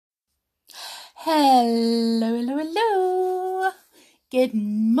Hello, hello, hello. Good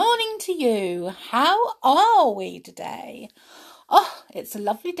morning to you. How are we today? Oh, it's a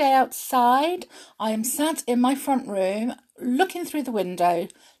lovely day outside. I am sat in my front room, looking through the window,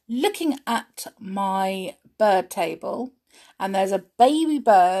 looking at my bird table, and there's a baby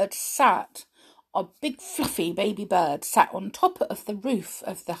bird sat, a big fluffy baby bird sat on top of the roof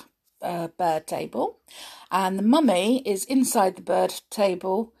of the bird table, and the mummy is inside the bird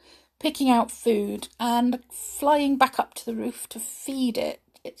table picking out food and flying back up to the roof to feed it.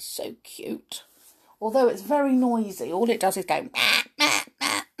 It's so cute. Although it's very noisy, all it does is go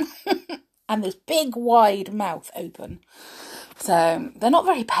and this big wide mouth open. So they're not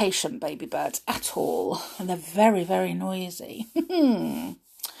very patient baby birds at all, and they're very, very noisy.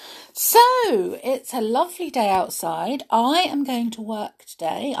 So it's a lovely day outside. I am going to work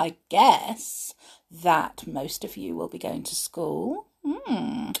today. I guess that most of you will be going to school.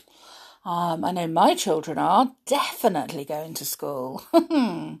 I know my children are definitely going to school.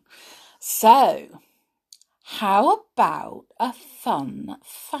 So, how about a fun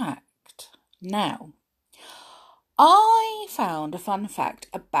fact? Now, I found a fun fact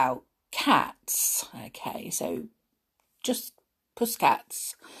about cats. Okay, so just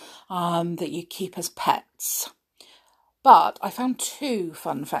pussycats that you keep as pets. But I found two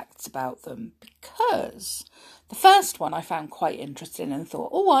fun facts about them because the first one I found quite interesting and thought,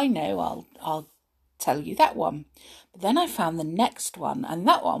 oh, I know, I'll tell you that one. But then I found the next one, and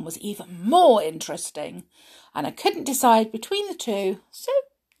that one was even more interesting. And I couldn't decide between the two, so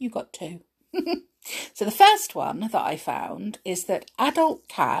you got two. So the first one that I found is that adult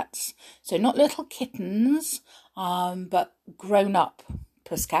cats, so not little kittens, but grown-up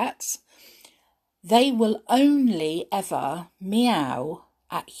pussycats, they will only ever meow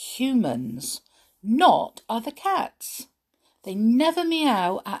at humans, not other cats. They never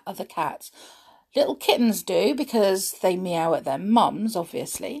meow at other cats. Little kittens do because they meow at their mums,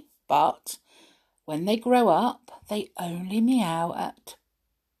 obviously, but when they grow up, they only meow at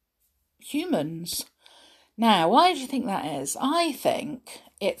humans. Now, why do you think that is? I think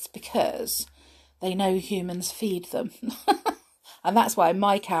it's because they know humans feed them. And that's why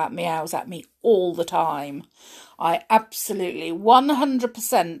my cat meows at me all the time. I absolutely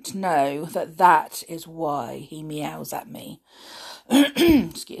 100% know that is why he meows at me.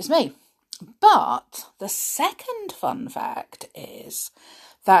 Excuse me. But the second fun fact is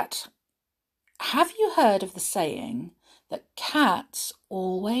that, have you heard of the saying that cats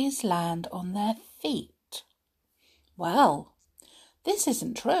always land on their feet? Well, this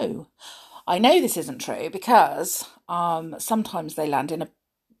isn't true. I know this isn't true because sometimes they land in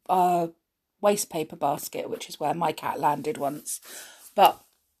a waste paper basket, which is where my cat landed once. But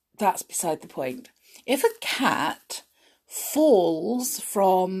that's beside the point. If a cat falls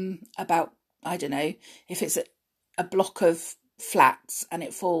from about, I don't know, if it's a block of flats and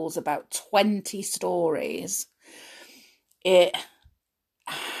it falls about 20 stories, it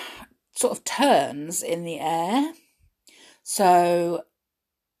sort of turns in the air. So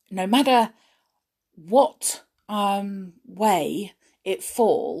no matter what way it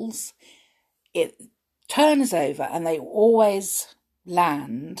falls, it turns over and they always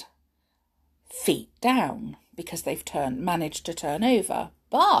land feet down because they've managed to turn over.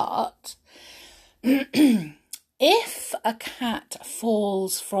 But if a cat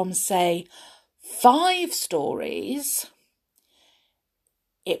falls from, say, 5 stories,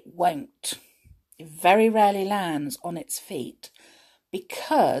 it won't. It very rarely lands on its feet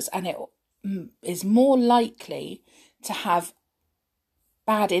because, and it is more likely to have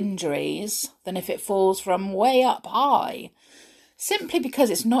bad injuries than if it falls from way up high, simply because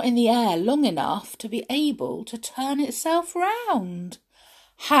it's not in the air long enough to be able to turn itself round.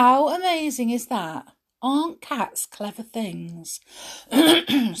 How amazing is that? Aren't cats clever things?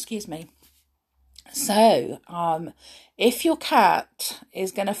 Excuse me. So, if your cat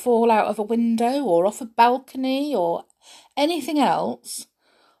is going to fall out of a window or off a balcony or anything else,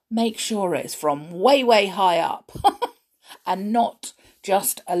 make sure it's from way, way high up and not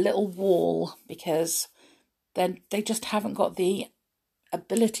just a little wall, because then they just haven't got the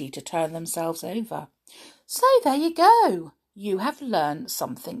ability to turn themselves over. So there you go. You have learned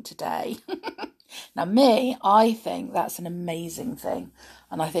something today. Now me, I think that's an amazing thing.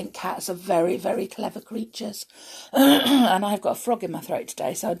 And I think cats are very, very clever creatures. And I've got a frog in my throat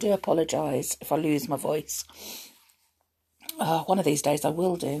today, so I do apologise if I lose my voice. One of these days I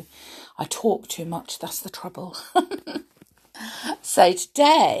will do. I talk too much, that's the trouble. So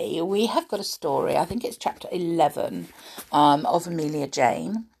today we have got a story, I think it's chapter 11 of Amelia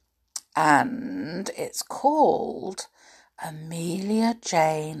Jane. And it's called Amelia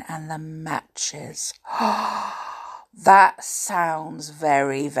Jane and the Matches. That sounds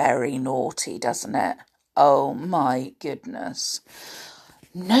very, very naughty, doesn't it? Oh my goodness.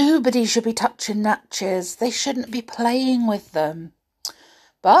 Nobody should be touching matches. They shouldn't be playing with them.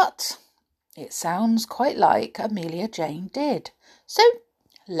 But it sounds quite like Amelia Jane did. So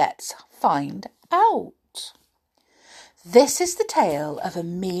let's find out. This is the tale of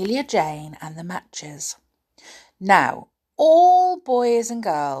Amelia Jane and the Matches. Now, all boys and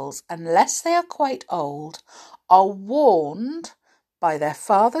girls, unless they are quite old, are warned by their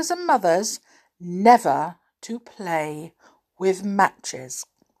fathers and mothers never to play with matches.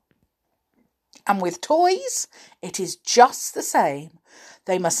 And with toys, it is just the same.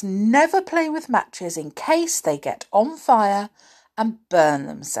 They must never play with matches in case they get on fire and burn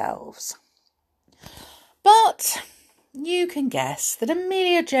themselves. But you can guess that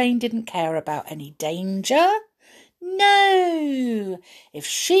Amelia Jane didn't care about any danger. No, if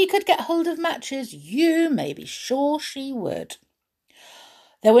she could get hold of matches, you may be sure she would.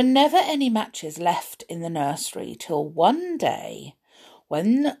 There were never any matches left in the nursery till one day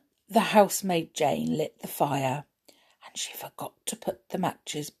when the housemaid Jane lit the fire and she forgot to put the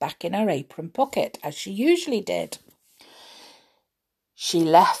matches back in her apron pocket as she usually did. She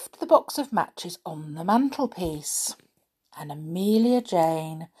left the box of matches on the mantelpiece and Amelia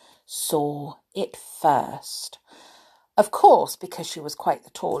Jane saw it first. Of course, because she was quite the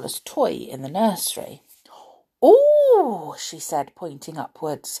tallest toy in the nursery. "Oh," she said, pointing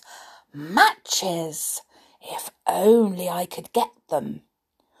upwards, "matches! If only I could get them."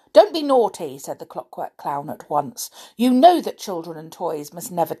 "Don't be naughty," said the Clockwork Clown at once. "You know that children and toys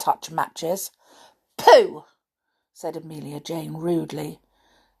must never touch matches." "Pooh!" said Amelia Jane rudely.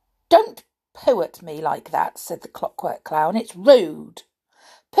 "Don't pooh at me like that," said the Clockwork Clown. "It's rude."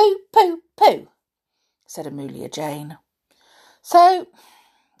 "Pooh, pooh, pooh," said Amelia Jane. So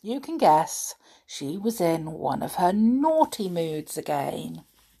you can guess she was in one of her naughty moods again.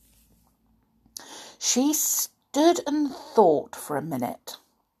 She stood and thought for a minute.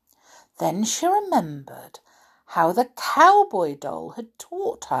 Then she remembered how the cowboy doll had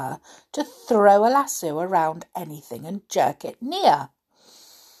taught her to throw a lasso around anything and jerk it near.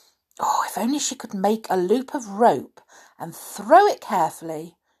 Oh, if only she could make a loop of rope and throw it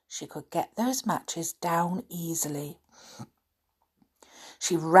carefully, she could get those matches down easily.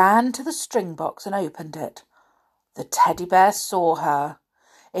 She ran to the string box and opened it. The teddy bear saw her.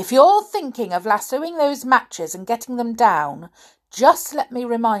 "If you're thinking of lassoing those matches and getting them down, just let me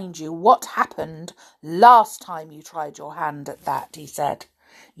remind you what happened last time you tried your hand at that," he said.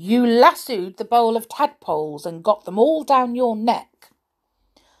 "You lassoed the bowl of tadpoles and got them all down your neck."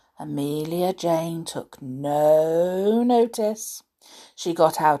 Amelia Jane took no notice. She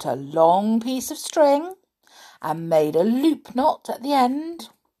got out a long piece of string and made a loop knot at the end.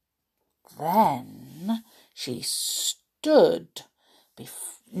 Then she stood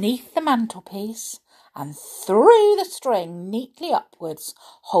beneath the mantelpiece and threw the string neatly upwards,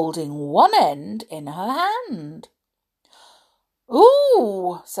 holding one end in her hand.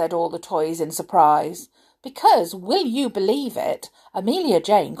 "Ooh," said all the toys in surprise, because, will you believe it, Amelia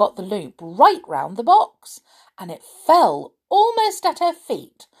Jane got the loop right round the box, and it fell almost at her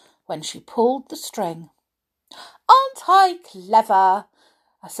feet when she pulled the string. "Aren't I clever?"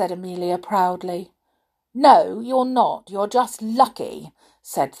 said Amelia proudly. "No, you're not. You're just lucky,"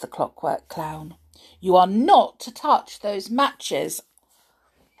 said the Clockwork Clown. "You are not to touch those matches."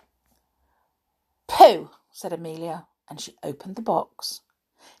 "Pooh," said Amelia, and she opened the box.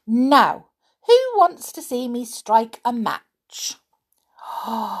 "Now, who wants to see me strike a match?"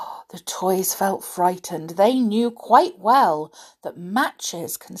 The toys felt frightened. They knew quite well that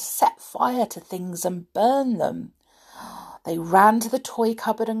matches can set fire to things and burn them. They ran to the toy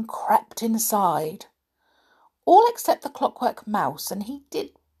cupboard and crept inside. All except the Clockwork Mouse, and he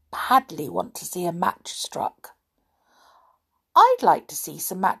did badly want to see a match struck. "I'd like to see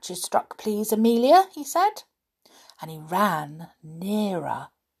some matches struck, please, Amelia," he said, and he ran nearer.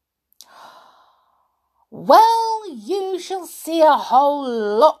 "Well, you shall see a whole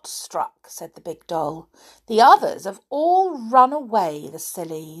lot struck," said the big doll. "The others have all run away, the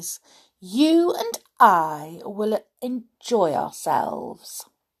sillies. You and I will enjoy ourselves."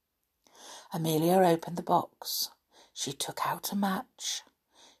 Amelia opened the box. She took out a match.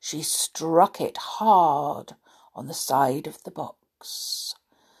 She struck it hard on the side of the box.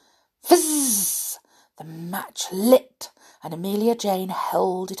 Fizz! The match lit, and Amelia Jane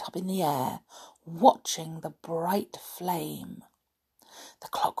held it up in the air, watching the bright flame. The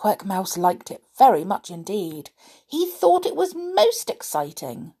Clockwork Mouse liked it very much indeed. He thought it was most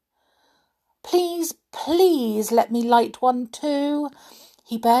exciting. Please, please let me light one too,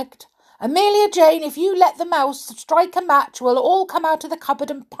 he begged. Amelia Jane, if you let the mouse strike a match, we'll all come out of the cupboard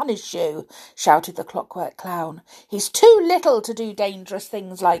and punish you, shouted the Clockwork Clown. He's too little to do dangerous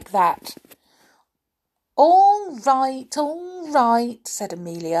things like that. All right, said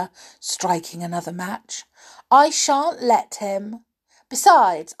Amelia, striking another match. I shan't let him.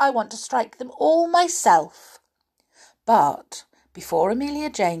 Besides, I want to strike them all myself. But before Amelia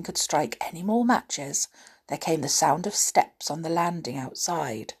Jane could strike any more matches, there came the sound of steps on the landing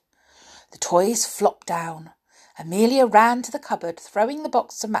outside. The toys flopped down. Amelia ran to the cupboard, throwing the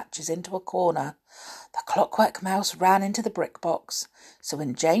box of matches into a corner. The Clockwork Mouse ran into the brick box, so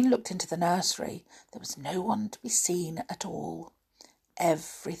when Jane looked into the nursery, there was no one to be seen at all.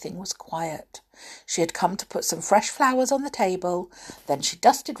 Everything was quiet. She had come to put some fresh flowers on the table, then she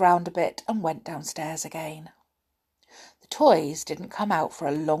dusted round a bit and went downstairs again. The toys didn't come out for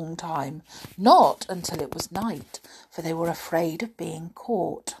a long time, not until it was night, for they were afraid of being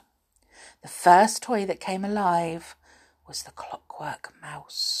caught. The first toy that came alive was the Clockwork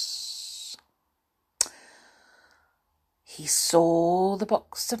Mouse. He saw the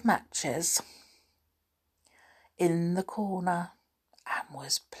box of matches in the corner and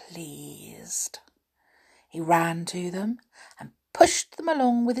was pleased. He ran to them and pushed them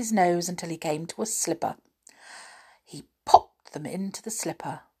along with his nose until he came to a slipper. He popped them into the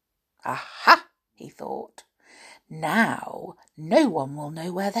slipper. Aha, he thought. Now no one will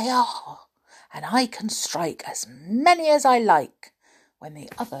know where they are, and I can strike as many as I like when the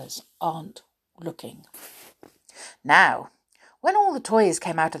others aren't looking. Now, when all the toys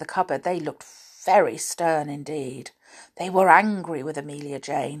came out of the cupboard, they looked very stern indeed. They were angry with Amelia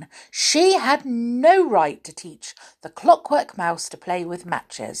Jane. She had no right to teach the Clockwork Mouse to play with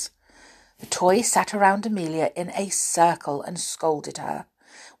matches. The toys sat around Amelia in a circle and scolded her.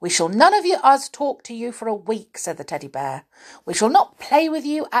 We shall none of us talk to you for a week, said the teddy bear. We shall not play with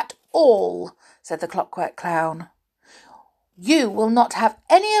you at all, said the Clockwork Clown. You will not have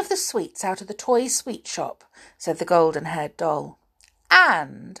any of the sweets out of the toy sweet shop, said the golden-haired doll.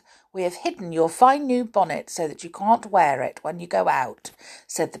 And we have hidden your fine new bonnet so that you can't wear it when you go out,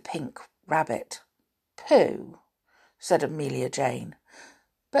 said the pink rabbit. Pooh, said Amelia Jane,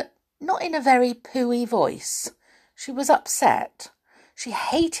 but not in a very pooey voice. She was upset. She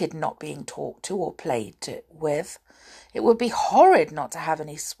hated not being talked to or played with. It would be horrid not to have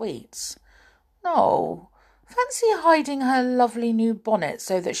any sweets. No, fancy hiding her lovely new bonnet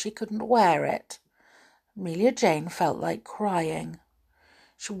so that she couldn't wear it. Amelia Jane felt like crying.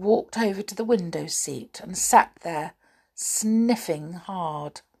 She walked over to the window seat and sat there, sniffing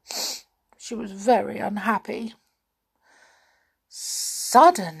hard. She was very unhappy.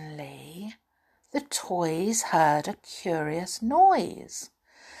 Suddenly, the toys heard a curious noise.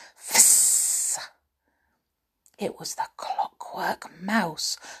 Fizz! It was the Clockwork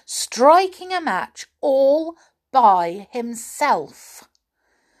Mouse striking a match all by himself.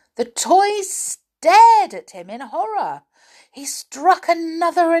 The toys stared at him in horror. He struck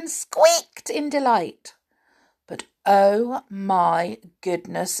another and squeaked in delight. But oh my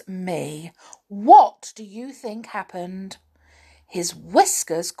goodness me, what do you think happened? His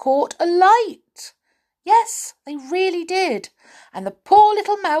whiskers caught alight. Yes, they really did, and the poor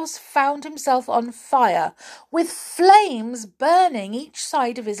little mouse found himself on fire, with flames burning each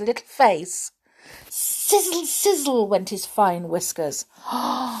side of his little face. Sizzle, sizzle went his fine whiskers.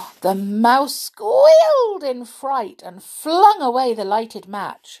 The mouse squealed in fright and flung away the lighted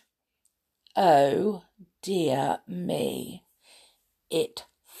match. Oh, dear me. It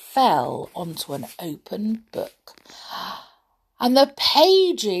fell onto an open book, and the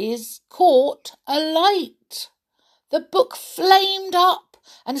pages caught alight. The book flamed up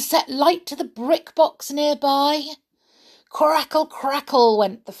and set light to the brick box nearby. Crackle, crackle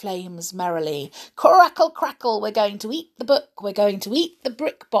went the flames merrily. Crackle, crackle, we're going to eat the book, we're going to eat the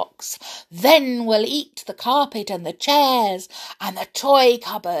brick box. Then we'll eat the carpet and the chairs and the toy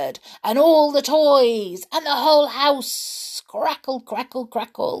cupboard and all the toys and the whole house. Crackle, crackle,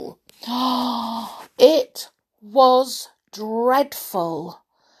 crackle. It was dreadful.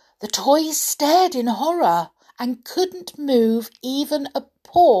 The toys stared in horror and couldn't move even a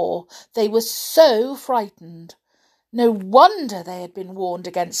paw. They were so frightened. No wonder they had been warned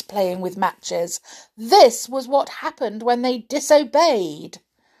against playing with matches. This was what happened when they disobeyed.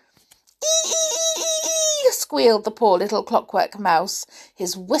 Eee! Squealed the poor little Clockwork Mouse,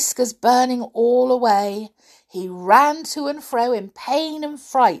 his whiskers burning all away. He ran to and fro in pain and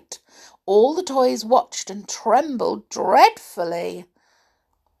fright. All the toys watched and trembled dreadfully.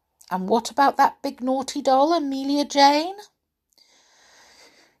 And what about that big naughty doll, Amelia Jane?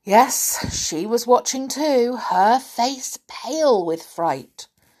 Yes, she was watching too, her face pale with fright.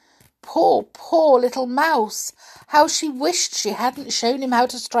 Poor, poor little mouse! How she wished she hadn't shown him how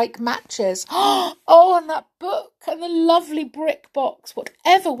to strike matches. Oh, and that book, and the lovely brick box,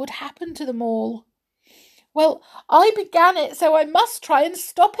 whatever would happen to them all? Well, I began it, so I must try and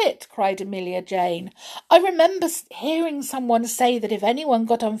stop it, cried Amelia Jane. I remember hearing someone say that if anyone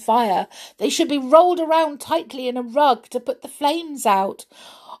got on fire, they should be rolled around tightly in a rug to put the flames out.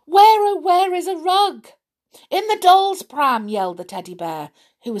 Where, oh, where is a rug? In the doll's pram, yelled the teddy bear,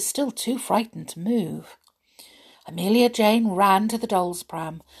 who was still too frightened to move. Amelia Jane ran to the doll's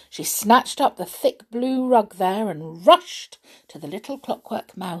pram. She snatched up the thick blue rug there and rushed to the little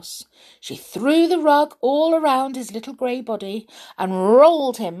Clockwork Mouse. She threw the rug all around his little grey body and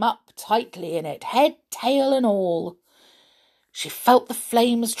rolled him up tightly in it, head, tail, and all. She felt the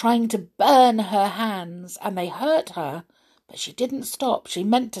flames trying to burn her hands, and they hurt her, but she didn't stop. She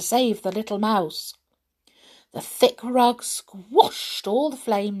meant to save the little mouse. The thick rug squashed all the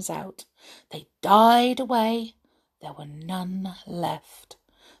flames out. They died away. There were none left.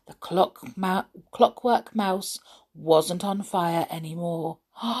 The Clockwork Mouse wasn't on fire any more.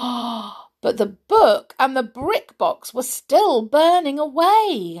 But the book and the brick box were still burning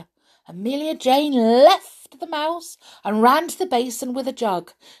away. Amelia Jane left the mouse and ran to the basin with a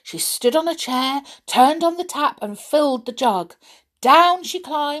jug. She stood on a chair, turned on the tap and filled the jug. Down she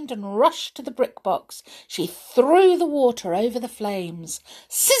climbed and rushed to the brick box. She threw the water over the flames.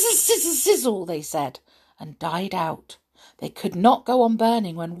 Sizzle, sizzle, sizzle, they said, and died out. They could not go on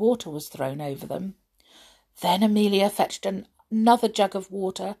burning when water was thrown over them. Then Amelia fetched another jug of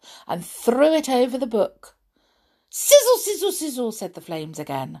water and threw it over the book. Sizzle, sizzle, sizzle, said the flames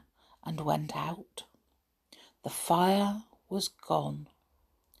again, and went out. The fire was gone.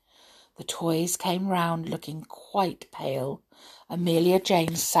 The toys came round looking quite pale. Amelia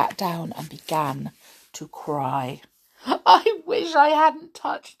Jane sat down and began to cry. I wish I hadn't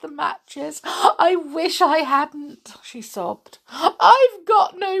touched the matches. I wish I hadn't, she sobbed. I've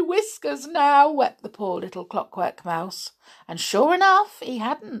got no whiskers now, wept the poor little Clockwork Mouse. And sure enough, he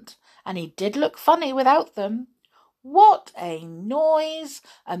hadn't, and he did look funny without them. What a noise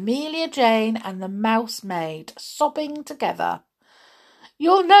Amelia Jane and the mouse made, sobbing together.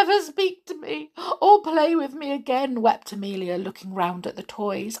 You'll never speak to me or play with me again, wept Amelia, looking round at the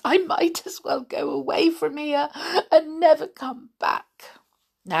toys. I might as well go away from here and never come back.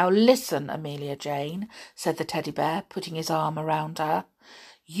 Now listen, Amelia Jane, said the teddy bear, putting his arm around her.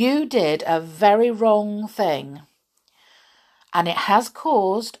 You did a very wrong thing, and it has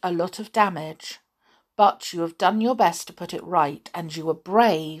caused a lot of damage. But you have done your best to put it right, and you were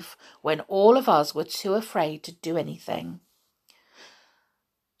brave when all of us were too afraid to do anything.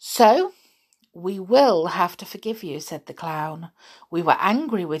 So, we will have to forgive you, said the clown. We were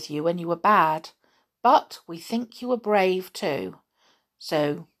angry with you when you were bad, but we think you were brave too.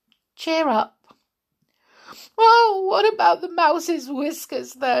 So, cheer up. Oh, what about the mouse's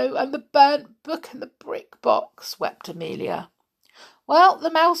whiskers, though, and the burnt book and the brick box, wept Amelia. Well,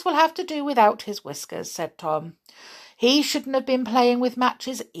 the mouse will have to do without his whiskers, said Tom. He shouldn't have been playing with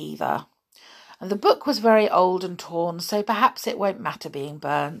matches either. And the book was very old and torn, so perhaps it won't matter being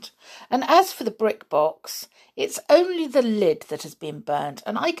burnt. And as for the brick box, it's only the lid that has been burnt,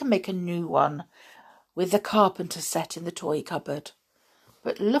 and I can make a new one with the carpenter set in the toy cupboard.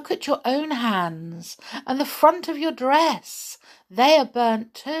 But look at your own hands and the front of your dress. They are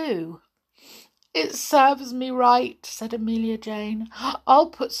burnt too. It serves me right, said Amelia Jane.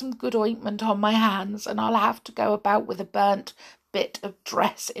 I'll put some good ointment on my hands, and I'll have to go about with a burnt bit of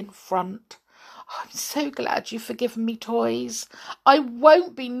dress in front. I'm so glad you've forgiven me, toys. I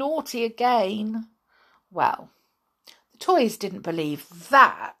won't be naughty again. Well, the toys didn't believe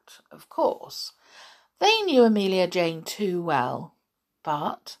that, of course. They knew Amelia Jane too well,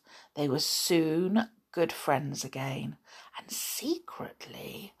 but they were soon good friends again, and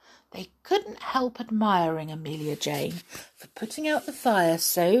secretly they couldn't help admiring Amelia Jane for putting out the fire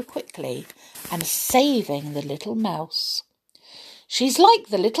so quickly and saving the little mouse. She's like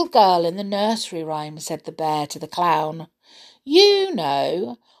the little girl in the nursery rhyme, said the bear to the clown. You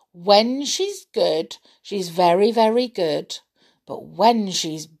know, when she's good, she's very, very good. But when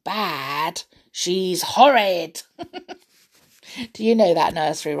she's bad, she's horrid. Do you know that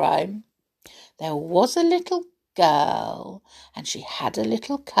nursery rhyme? There was a little girl, and she had a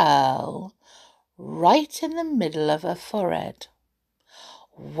little curl right in the middle of her forehead.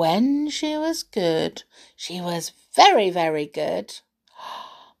 When she was good, she was very, very good.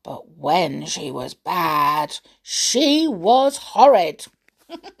 But when she was bad, she was horrid.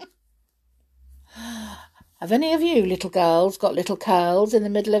 Have any of you little girls got little curls in the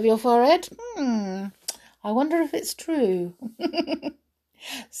middle of your forehead? I wonder if it's true.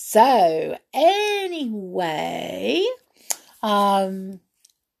 So, anyway, that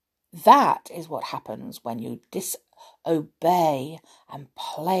is what happens when you disobey and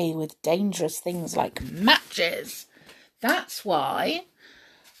play with dangerous things like matches. That's why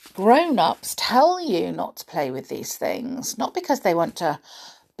grown-ups tell you not to play with these things, not because they want to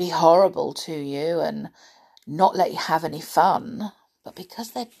be horrible to you and not let you have any fun, but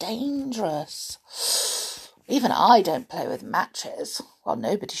because they're dangerous. Even I don't play with matches. Well,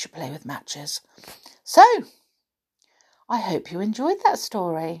 nobody should play with matches. So, I hope you enjoyed that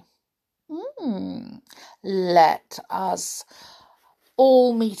story. Let us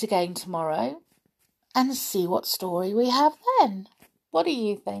all meet again tomorrow and see what story we have then. What do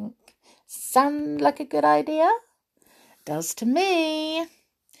you think? Sound like a good idea? Does to me.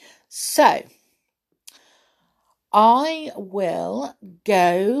 So, I will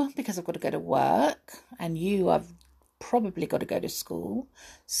go because I've got to go to work and you have probably got to go to school.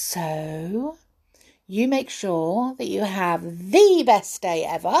 So, you make sure that you have the best day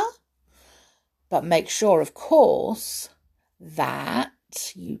ever. But make sure, of course, that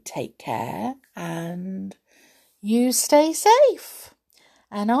you take care and you stay safe.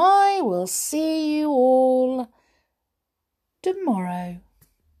 And I will see you all tomorrow.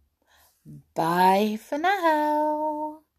 Bye for now.